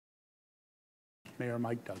Mayor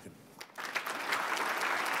Mike Duggan.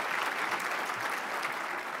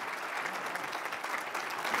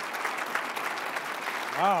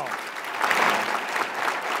 Wow.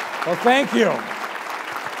 Well, thank you. Not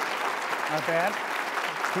bad?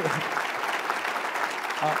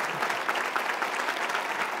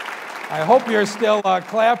 I hope you're still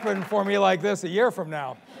clapping for me like this a year from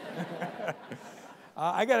now.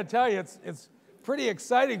 I got to tell you, it's pretty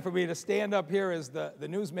exciting for me to stand up here as the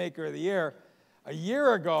Newsmaker of the Year. A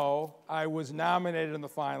year ago, I was nominated in the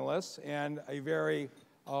finalists, and a very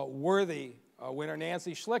worthy winner,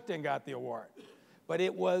 Nancy Schlichten, got the award. But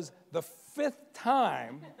it was the 5th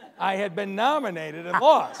time I had been nominated and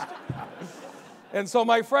lost. And so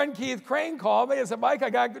my friend Keith Crain called me and said, Mike, I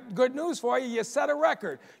got good news for you. You set a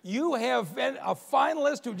record. You have been a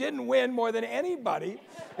finalist who didn't win more than anybody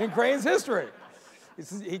in Crain's history.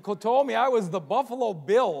 He told me I was the Buffalo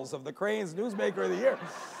Bills of the Crain's Newsmaker of the Year.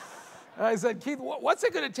 And I said, Keith, what's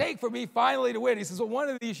it going to take for me finally to win? He says, well, one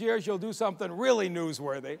of these years you'll do something really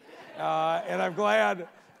newsworthy. And I'm glad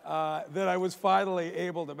that I was finally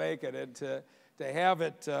able to make it, and to have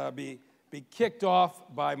it be kicked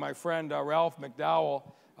off by my friend Ralph McDowell.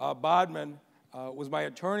 Bodman was my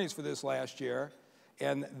attorneys for this last year,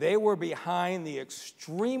 and they were behind the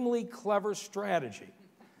extremely clever strategy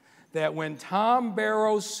that when Tom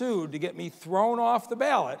Barrow sued to get me thrown off the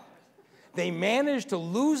ballot, they managed to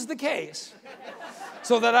lose the case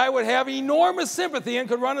so that I would have enormous sympathy and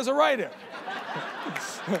could run as a write-in.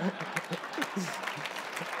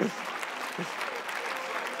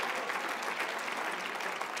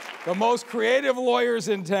 The most creative lawyers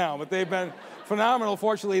in town, but they've been phenomenal.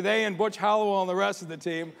 Fortunately, they and Butch Hollowell and the rest of the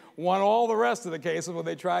team won all the rest of the cases when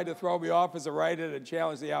they tried to throw me off as a write-in and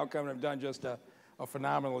challenge the outcome, and have done just a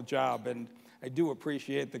phenomenal job. And I do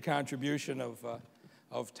appreciate the contribution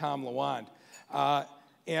of Tom Lawand.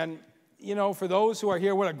 And, you know, for those who are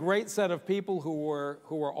here, what a great set of people who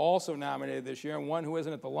were also nominated this year. And one who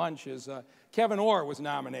isn't at the lunch is Kevin Orr was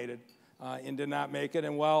nominated and did not make it.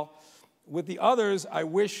 And while with the others, I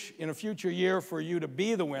wish in a future year for you to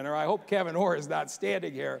be the winner. I hope Kevin Orr is not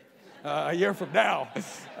standing here a year from now.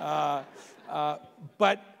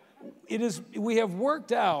 But we have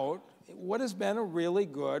worked out what has been a really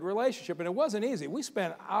good relationship, and it wasn't easy. We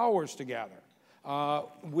spent hours together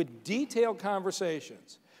with detailed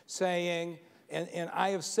conversations saying, and I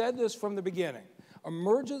have said this from the beginning,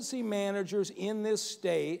 emergency managers in this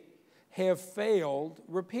state have failed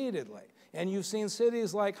repeatedly. And you've seen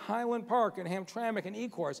cities like Highland Park and Hamtramck and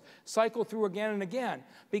Ecorse cycle through again and again,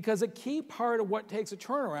 because a key part of what takes a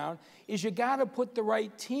turnaround is you got to put the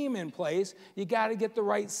right team in place, you got to get the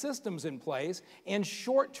right systems in place, and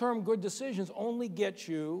short-term good decisions only get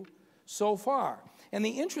you so far. And the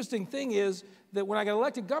interesting thing is that when I got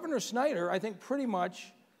elected, Governor Snyder, I think, pretty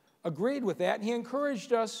much agreed with that, and he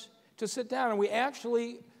encouraged us to sit down, and we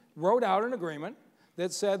actually wrote out an agreement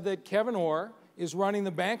that said that Kevin Orr is running the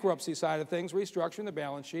bankruptcy side of things, restructuring the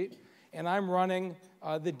balance sheet, and I'm running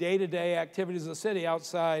the day-to-day activities of the city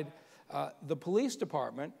outside the police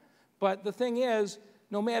department. But the thing is,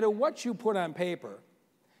 no matter what you put on paper,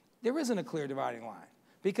 there isn't a clear dividing line,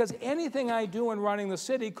 because anything I do in running the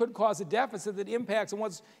city could cause a deficit that impacts on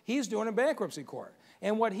what he's doing in bankruptcy court.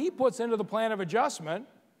 And what he puts into the plan of adjustment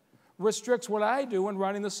restricts what I do in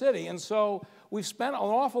running the city. And so we've spent an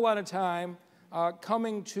awful lot of time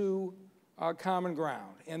coming to common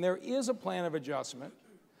ground. And there is a plan of adjustment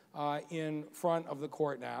in front of the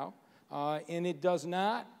court now, and it does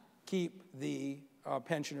not keep the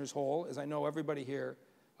pensioners whole, as I know everybody here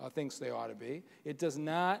thinks they ought to be. It does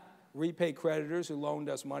not repay creditors who loaned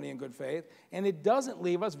us money in good faith, and it doesn't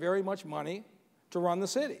leave us very much money to run the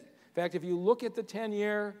city. In fact, if you look at the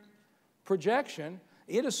 10-year projection,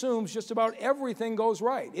 it assumes just about everything goes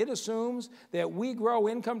right. It assumes that we grow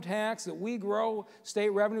income tax, that we grow state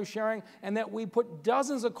revenue sharing, and that we put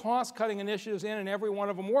dozens of cost-cutting initiatives in, and every one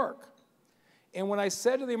of them work. And when I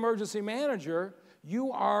said to the emergency manager,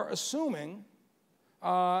 you are assuming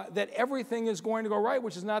that everything is going to go right,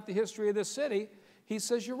 which is not the history of this city, he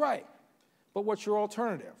says, you're right. But what's your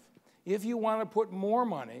alternative? If you want to put more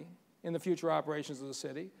money in the future operations of the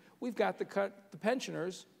city, we've got to cut the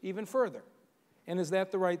pensioners even further. And is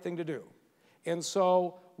that the right thing to do? And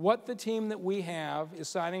so what the team that we have is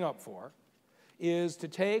signing up for is to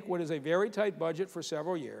take what is a very tight budget for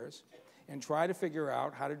several years and try to figure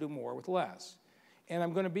out how to do more with less. And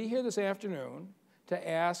I'm going to be here this afternoon to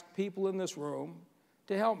ask people in this room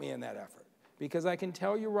to help me in that effort. Because I can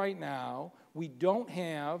tell you right now, we don't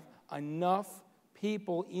have enough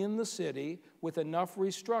people in the city with enough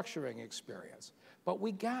restructuring experience. But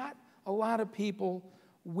we got a lot of people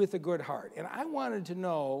with a good heart. And I wanted to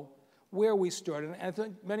know where we stood. And I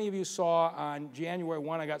think many of you saw on January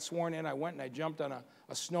 1, I got sworn in. I went and I jumped on a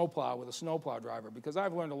snowplow with a snowplow driver because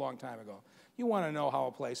I've learned a long time ago, you want to know how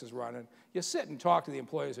a place is running. You sit and talk to the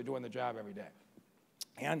employees who are doing the job every day.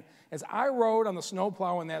 And as I rode on the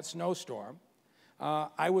snowplow in that snowstorm,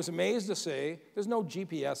 I was amazed to see there's no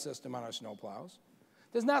GPS system on our snowplows.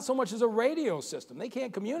 There's not so much as a radio system. They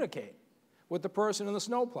can't communicate with the person in the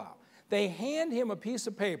snowplow. They hand him a piece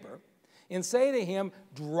of paper and say to him,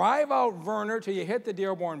 drive out Verner till you hit the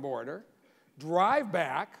Dearborn border, drive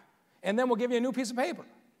back, and then we'll give you a new piece of paper.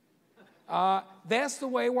 That's the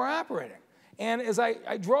way we're operating. And as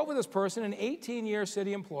I drove with this person, an 18-year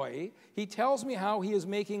city employee, he tells me how he is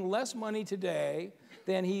making less money today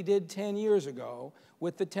than he did 10 years ago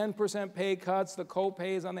with the 10% pay cuts, the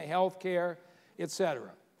co-pays on the health care, et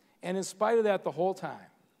cetera. And in spite of that, the whole time,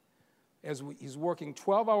 as he's working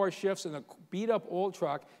 12-hour shifts in a beat-up old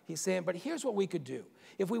truck, he's saying, but here's what we could do.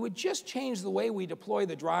 If we would just change the way we deploy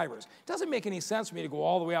the drivers, it doesn't make any sense for me to go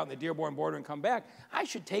all the way out in the Dearborn border and come back. I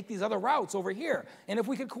should take these other routes over here. And if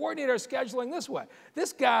we could coordinate our scheduling this way.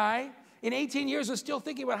 This guy, in 18 years, is still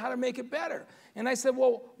thinking about how to make it better. And I said,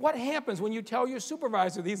 well, what happens when you tell your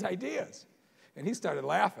supervisor these ideas? And he started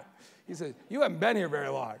laughing. He said, you haven't been here very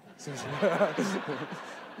long.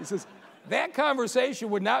 He says, that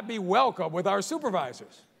conversation would not be welcome with our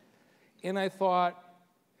supervisors. And I thought,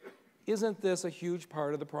 isn't this a huge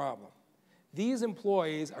part of the problem? These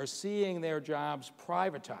employees are seeing their jobs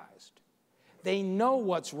privatized. They know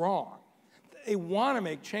what's wrong. They want to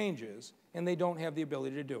make changes, and they don't have the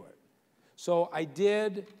ability to do it. So I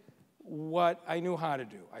did what I knew how to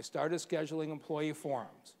do. I started scheduling employee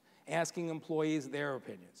forums, asking employees their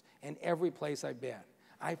opinions. And every place I've been,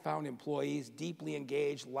 I found employees deeply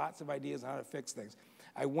engaged, lots of ideas on how to fix things.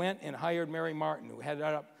 I went and hired Mary Martin, who headed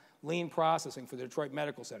up lean processing for the Detroit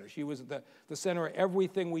Medical Center. She was at the center of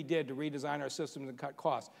everything we did to redesign our systems and cut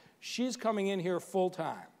costs. She's coming in here full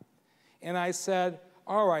time. And I said,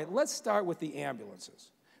 all right, let's start with the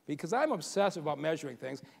ambulances, because I'm obsessive about measuring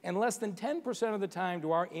things, and less than 10% of the time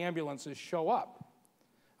do our ambulances show up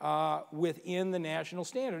within the national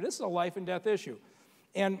standard. This is a life and death issue.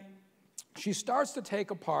 And she starts to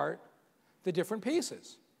take apart the different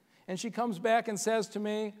pieces. And she comes back and says to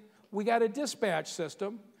me, we got a dispatch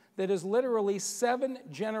system that is literally 7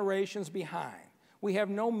 generations behind. We have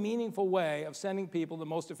no meaningful way of sending people to the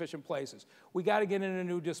most efficient places. We got to get in a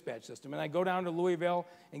new dispatch system. And I go down to Louisville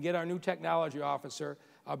and get our new technology officer,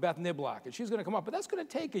 Beth Niblock, and she's going to come up, but that's going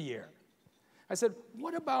to take a year. I said,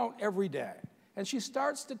 what about every day? And she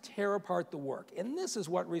starts to tear apart the work. And this is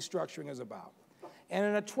what restructuring is about. And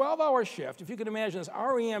in a 12-hour shift, if you can imagine this,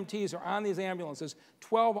 our EMTs are on these ambulances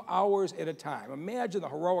 12 hours at a time. Imagine the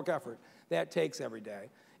heroic effort that takes every day.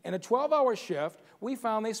 In a 12-hour shift, we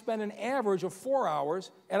found they spend an average of 4 hours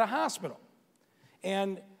at a hospital.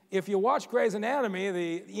 And if you watch Grey's Anatomy,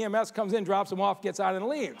 the EMS comes in, drops them off, gets out, and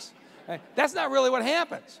leaves. That's not really what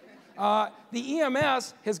happens. The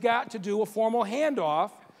EMS has got to do a formal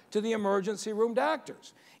handoff to the emergency room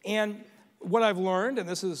doctors. And what I've learned, and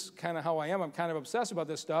this is kind of how I am, I'm kind of obsessed about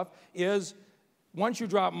this stuff, is once you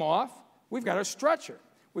drop them off, we've got a stretcher.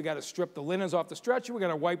 We've got to strip the linens off the stretcher. We've got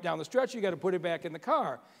to wipe down the stretcher. You've got to put it back in the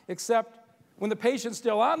car. Except when the patient's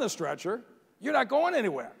still on the stretcher, you're not going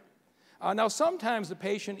anywhere. Now, sometimes the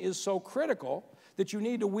patient is so critical that you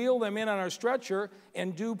need to wheel them in on our stretcher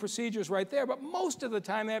and do procedures right there. But most of the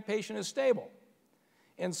time, that patient is stable.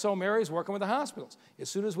 And so Mary's working with the hospitals. As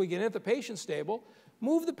soon as we get in, the patient's stable,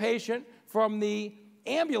 move the patient from the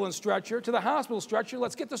ambulance stretcher to the hospital stretcher.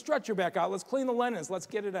 Let's get the stretcher back out. Let's clean the linens. Let's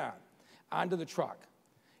get it on, onto the truck.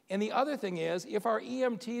 And the other thing is, if our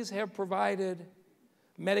EMTs have provided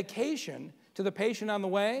medication to the patient on the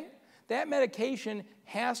way, that medication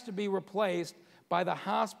has to be replaced by the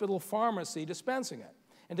hospital pharmacy dispensing it.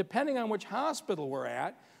 And depending on which hospital we're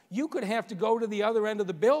at, you could have to go to the other end of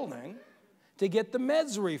the building to get the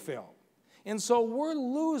meds refilled. And so we're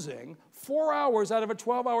losing 4 hours out of a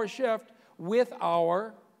 12-hour shift with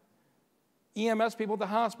our EMS people at the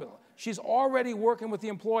hospital. She's already working with the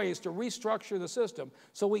employees to restructure the system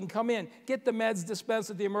so we can come in, get the meds dispensed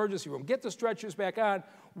at the emergency room, get the stretchers back on.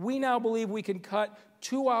 We now believe we can cut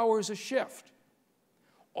 2 hours a shift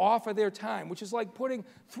off of their time, which is like putting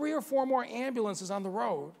 3 or 4 more ambulances on the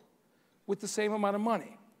road with the same amount of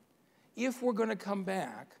money. If we're going to come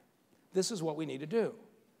back, this is what we need to do.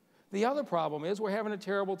 The other problem is we're having a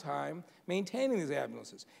terrible time maintaining these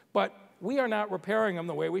ambulances. But we are not repairing them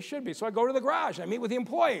the way we should be. So I go to the garage, and I meet with the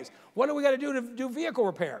employees. What do we got to do vehicle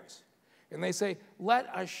repairs? And they say, let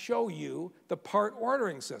us show you the part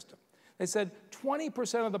ordering system. They said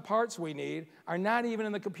 20% of the parts we need are not even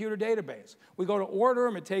in the computer database. We go to order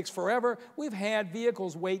them, it takes forever. We've had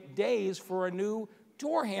vehicles wait days for a new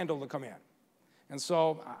door handle to come in. And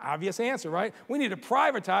so, obvious answer, right? We need to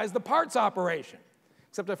privatize the parts operation.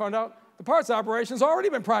 Except I found out the parts operation has already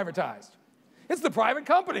been privatized. It's the private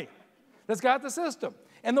company that's got the system.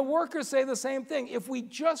 And the workers say the same thing. If we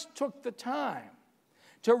just took the time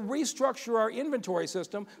to restructure our inventory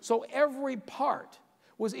system so every part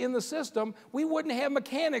was in the system, we wouldn't have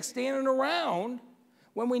mechanics standing around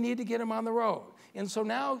when we need to get them on the road. And so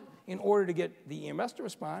now, in order to get the EMS to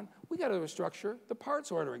respond, we got to restructure the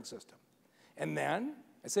parts ordering system. And then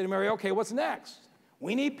I say to Mary, okay, what's next?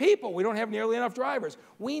 We need people. We don't have nearly enough drivers.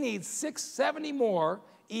 We need 670 more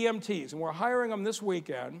EMTs, and we're hiring them this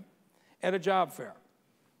weekend at a job fair.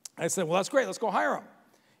 I said, well, that's great. Let's go hire them.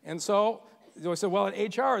 And so I said, well, at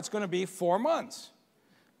HR, it's going to be 4 months.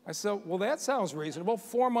 I said, well, that sounds reasonable.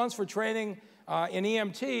 4 months for training in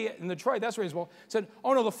EMT in Detroit, that's reasonable. I said,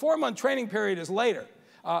 oh, no, the 4-month training period is later.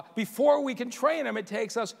 Before we can train them, it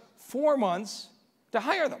takes us 4 months to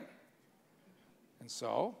hire them. And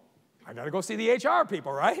so I got to go see the HR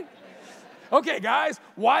people, right? Okay, guys,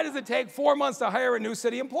 why does it take 4 months to hire a new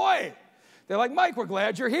city employee? They're like, Mike, we're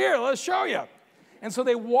glad you're here. Let's show you. And so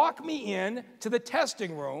they walk me in to the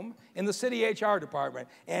testing room in the city HR department,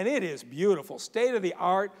 and it is beautiful,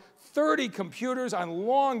 state-of-the-art, 30 computers on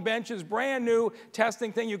long benches, brand new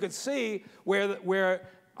testing thing. You could see where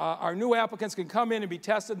our new applicants can come in and be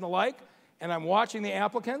tested and the like. And I'm watching the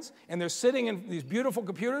applicants, and they're sitting in these beautiful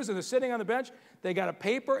computers, and they're sitting on the bench. They got a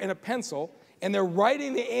paper and a pencil, and they're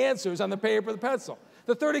writing the answers on the paper and the pencil.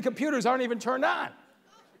 The 30 computers aren't even turned on.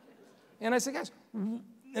 And I said, guys, and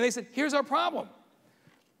they said, here's our problem.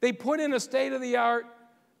 They put in a state-of-the-art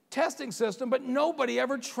testing system, but nobody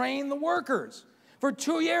ever trained the workers. For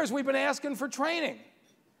 2 years, we've been asking for training.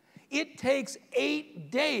 It takes 8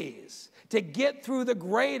 days to get through the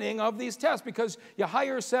grading of these tests because you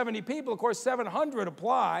hire 70 people, of course 700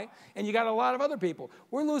 apply, and you got a lot of other people.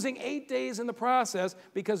 We're losing 8 days in the process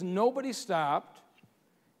because nobody stopped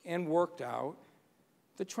and worked out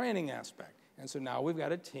the training aspect. And so now we've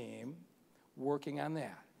got a team working on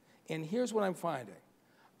that. And here's what I'm finding.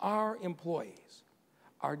 Our employees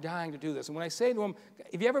are dying to do this. And when I say to them,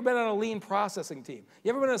 have you ever been on a lean processing team? You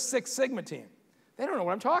ever been on a Six Sigma team? They don't know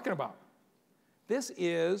what I'm talking about. This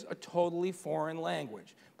is a totally foreign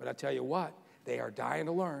language. But I tell you what, they are dying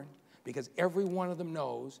to learn because every one of them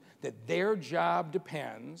knows that their job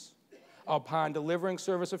depends upon delivering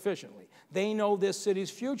service efficiently. They know this city's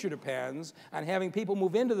future depends on having people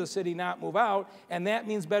move into the city, not move out, and that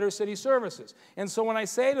means better city services. And so when I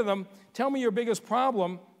say to them, tell me your biggest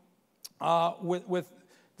problem with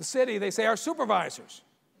the city, they say our supervisors.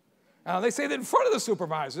 They say that in front of the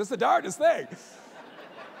supervisors. It's the darndest thing.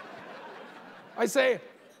 I say,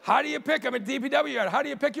 how do you pick them at DPW? How do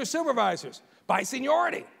you pick your supervisors? By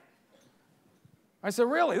seniority. I said,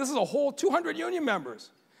 really? This is a whole 200 union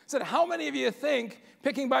members. I said, how many of you think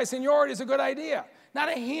picking by seniority is a good idea? Not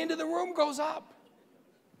a hand in the room goes up.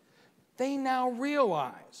 They now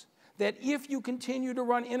realize that if you continue to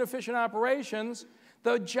run inefficient operations,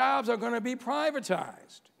 the jobs are going to be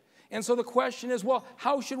privatized. And so the question is, well,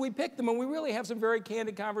 how should we pick them? And we really have some very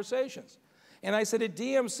candid conversations. And I said, at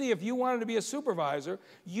DMC, if you wanted to be a supervisor,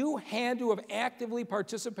 you had to have actively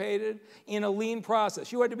participated in a lean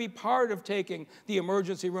process. You had to be part of taking the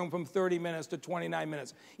emergency room from 30 minutes to 29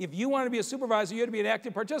 minutes. If you wanted to be a supervisor, you had to be an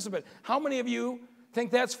active participant. How many of you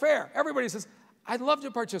think that's fair? Everybody says, I'd love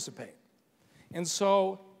to participate. And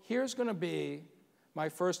so here's going to be my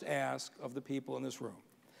first ask of the people in this room.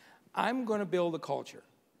 I'm going to build a culture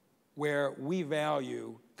where we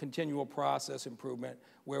value continual process improvement,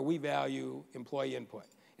 where we value employee input.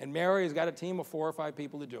 And Mary has got a team of 4 or 5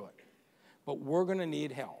 people to do it. But we're going to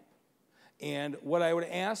need help. And what I would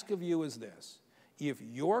ask of you is this. If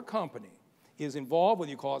your company is involved with,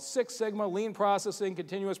 you call it Six Sigma, lean processing,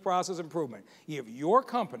 continuous process improvement, if your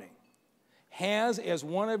company has as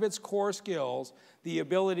one of its core skills the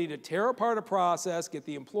ability to tear apart a process, get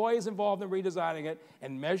the employees involved in redesigning it,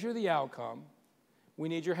 and measure the outcome, we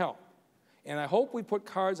need your help. And I hope we put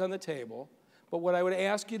cards on the table, but what I would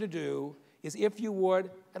ask you to do is, if you would,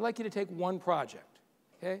 I'd like you to take one project,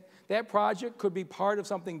 okay? That project could be part of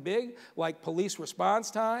something big, like police response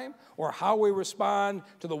time, or how we respond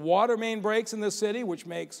to the water main breaks in this city, which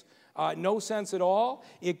makes no sense at all.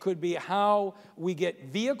 It could be how we get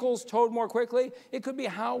vehicles towed more quickly. It could be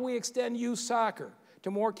how we extend youth soccer to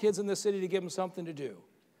more kids in the city to give them something to do.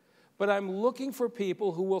 But I'm looking for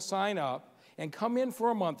people who will sign up and come in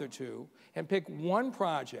for a month or two and pick one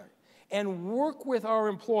project and work with our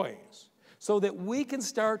employees so that we can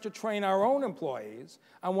start to train our own employees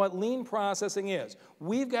on what lean processing is.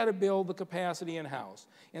 We've got to build the capacity in-house.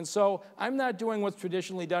 And so I'm not doing what's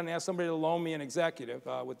traditionally done and ask somebody to loan me an executive,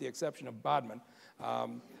 with the exception of Bodman.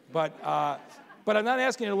 But I'm not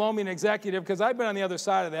asking you to loan me an executive because I've been on the other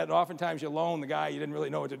side of that, and oftentimes you loan the guy you didn't really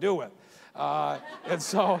know what to do with. And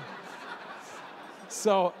so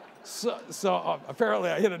apparently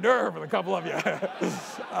I hit a nerve with a couple of you.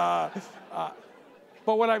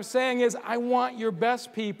 But what I'm saying is I want your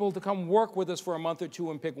best people to come work with us for a month or two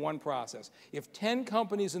and pick one process. If 10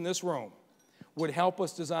 companies in this room would help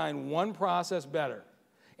us design one process better,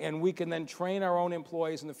 and we can then train our own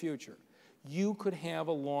employees in the future, you could have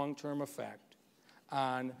a long-term effect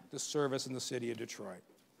on the service in the city of Detroit.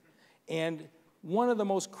 And one of the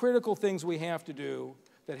most critical things we have to do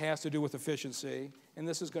that has to do with efficiency, and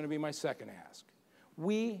this is going to be my second ask,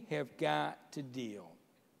 we have got to deal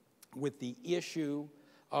with the issue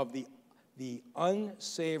of the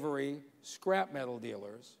unsavory scrap metal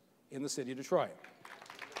dealers in the city of Detroit.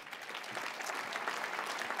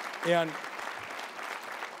 And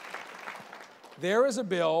there is a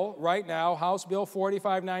bill right now, House Bill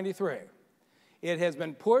 4593. It has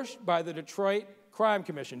been pushed by the Detroit Crime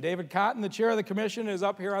Commission. David Cotton, the chair of the commission, is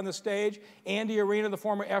up here on the stage. Andy Arena, the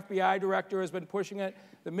former FBI director, has been pushing it.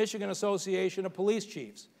 The Michigan Association of Police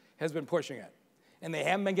Chiefs has been pushing it. And they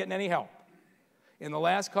haven't been getting any help. In the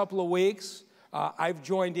last couple of weeks, I've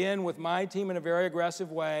joined in with my team in a very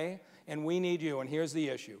aggressive way, and we need you, and here's the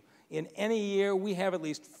issue. In any year, we have at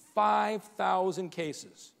least 5,000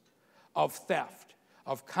 cases of theft,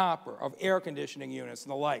 of copper, of air conditioning units,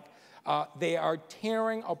 and the like. They are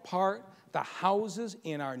tearing apart the houses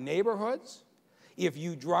in our neighborhoods. If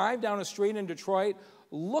you drive down a street in Detroit,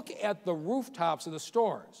 look at the rooftops of the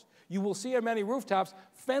stores. You will see on many rooftops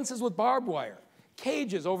fences with barbed wire,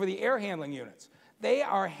 cages over the air handling units. They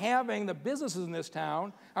are having, the businesses in this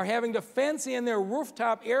town are having to fence in their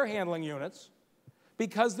rooftop air handling units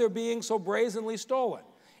because they're being so brazenly stolen.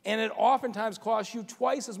 And it oftentimes costs you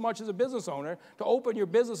twice as much as a business owner to open your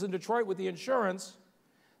business in Detroit with the insurance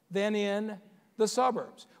than in the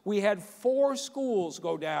suburbs. We had 4 schools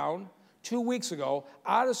go down 2 weeks ago,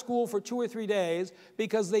 out of school for 2 or 3 days,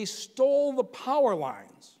 because they stole the power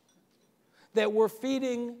lines that were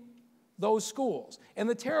feeding those schools. And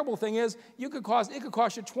the terrible thing is, it could cost you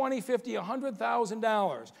 $20,000, $50,000,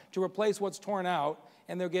 $100,000 to replace what's torn out,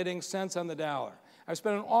 and they're getting cents on the dollar. I've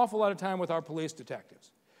spent an awful lot of time with our police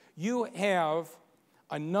detectives. You have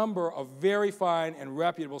a number of very fine and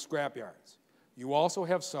reputable scrapyards. You also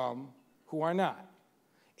have some who are not,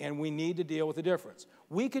 and we need to deal with the difference.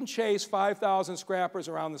 We can chase 5,000 scrappers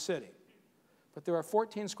around the city, but there are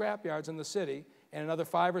 14 scrapyards in the city and another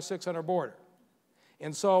 5 or 6 on our border.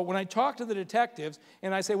 And so when I talk to the detectives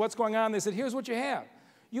and I say, what's going on? They said, here's what you have.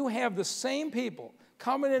 You have the same people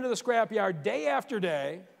coming into the scrapyard day after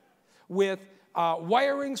day with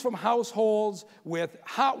wirings from households, with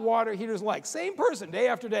hot water heaters like. Same person day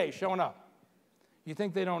after day showing up. You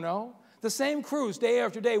think they don't know? The same crews day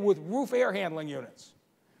after day with roof air handling units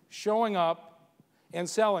showing up and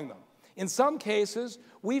selling them. In some cases,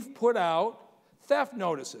 we've put out theft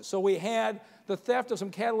notices. So we had the theft of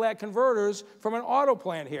some Cadillac converters from an auto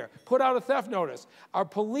plant here. Put out a theft notice. Our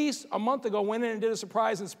police a month ago went in and did a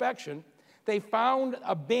surprise inspection. They found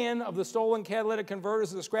a bin of the stolen catalytic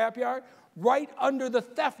converters in the scrapyard right under the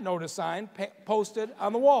theft notice sign posted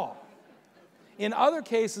on the wall. In other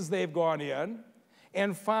cases, they've gone in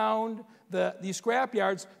and found these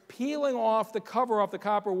scrapyards peeling off the cover off the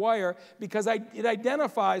copper wire because it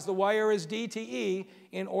identifies the wire as DTE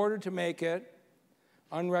in order to make it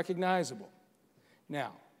unrecognizable.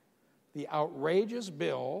 Now, the outrageous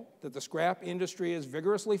bill that the scrap industry is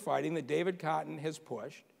vigorously fighting, that David Cotton has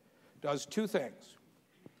pushed, does 2 things.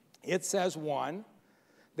 It says, one,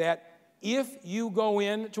 that if you go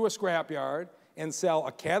into a scrapyard and sell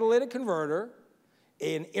a catalytic converter,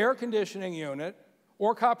 an air conditioning unit,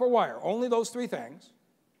 or copper wire, only those 3 things,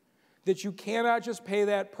 that you cannot just pay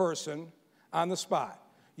that person on the spot.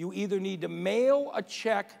 You either need to mail a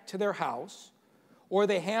check to their house, or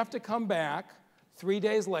they have to come back 3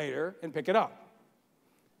 days later and pick it up.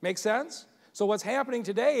 Make sense? So what's happening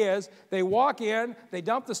today is they walk in, they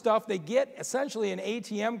dump the stuff, they get essentially an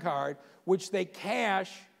ATM card, which they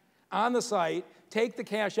cash on the site, take the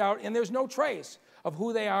cash out, and there's no trace of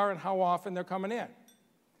who they are and how often they're coming in.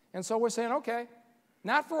 And so we're saying, okay,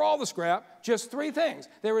 not for all the scrap, just 3 things.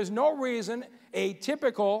 There is no reason a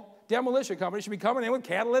typical demolition company should be coming in with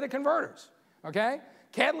catalytic converters, okay?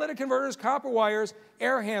 Catalytic converters, copper wires,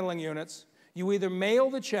 air handling units. You either mail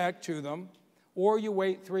the check to them or you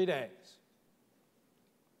wait 3 days.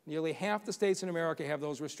 Nearly half the states in America have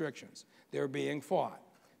those restrictions. They're being fought.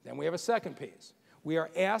 Then we have a second piece. We are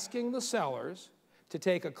asking the sellers to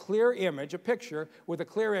take a clear image, a picture with a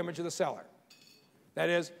clear image of the seller. That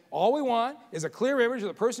is, all we want is a clear image of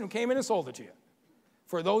the person who came in and sold it to you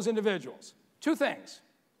for those individuals. Two things.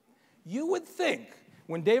 You would think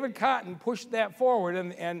when David Cotton pushed that forward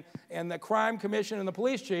and the crime commission and the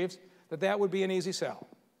police chiefs that that would be an easy sell.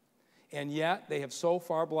 And yet they have so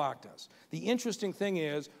far blocked us. The interesting thing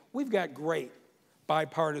is we've got great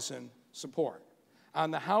bipartisan support.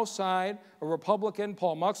 On the House side, a Republican,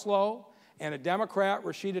 Paul Muxlow, and a Democrat,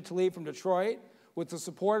 Rashida Tlaib from Detroit, with the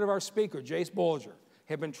support of our Speaker, Jace Bolger,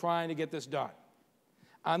 have been trying to get this done.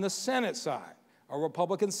 On the Senate side, a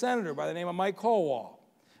Republican senator by the name of Mike Kowal,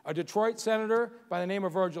 a Detroit senator by the name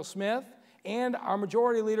of Virgil Smith, and our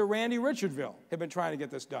Majority Leader, Randy Richardville, have been trying to get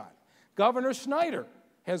this done. Governor Snyder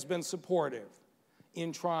has been supportive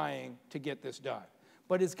in trying to get this done.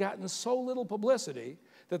 But it's gotten so little publicity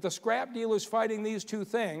that the scrap dealers fighting these two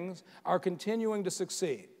things are continuing to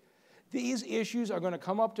succeed. These issues are going to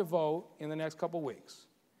come up to vote in the next couple weeks.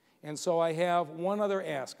 And so I have one other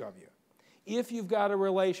ask of you. If you've got a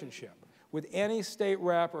relationship with any state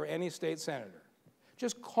rep or any state senator,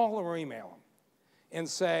 just call them or email them and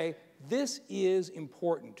say, this is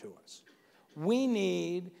important to us. We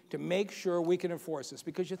need to make sure we can enforce this,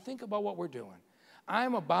 because you think about what we're doing.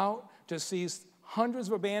 I'm about to seize hundreds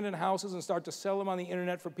of abandoned houses and start to sell them on the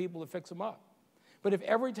internet for people to fix them up. But if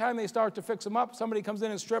every time they start to fix them up, somebody comes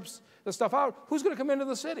in and strips the stuff out, who's going to come into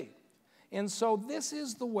the city? And so this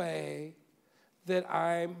is the way that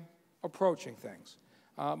I'm approaching things.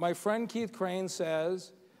 My friend Keith Crain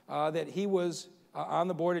says that he was on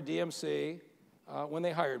the board of DMC when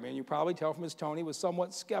they hired me, and you probably tell from his tone he was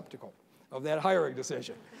somewhat skeptical of that hiring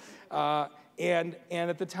decision. And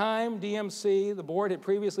at the time, DMC, the board had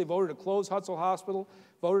previously voted to close Hutzel Hospital,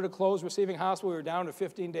 voted to close Receiving Hospital. We were down to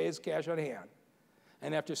 15 days cash on hand.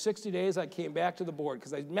 And after 60 days, I came back to the board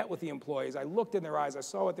because I met with the employees. I looked in their eyes. I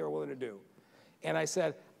saw what they were willing to do. And I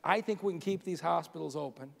said, I think we can keep these hospitals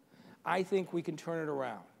open. I think we can turn it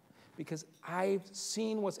around, because I've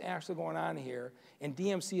seen what's actually going on here, and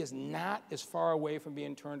DMC is not as far away from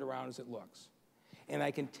being turned around as it looks. And I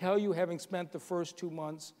can tell you, having spent the first 2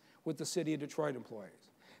 months with the City of Detroit employees,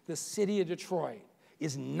 the City of Detroit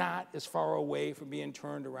is not as far away from being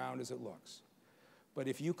turned around as it looks. But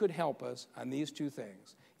if you could help us on these two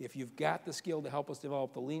things, if you've got the skill to help us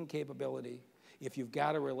develop the lean capability, if you've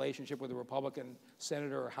got a relationship with a Republican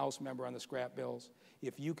senator or House member on the scrap bills,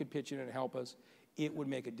 if you could pitch in and help us, it would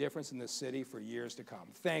make a difference in this city for years to come.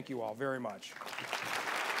 Thank you all very much.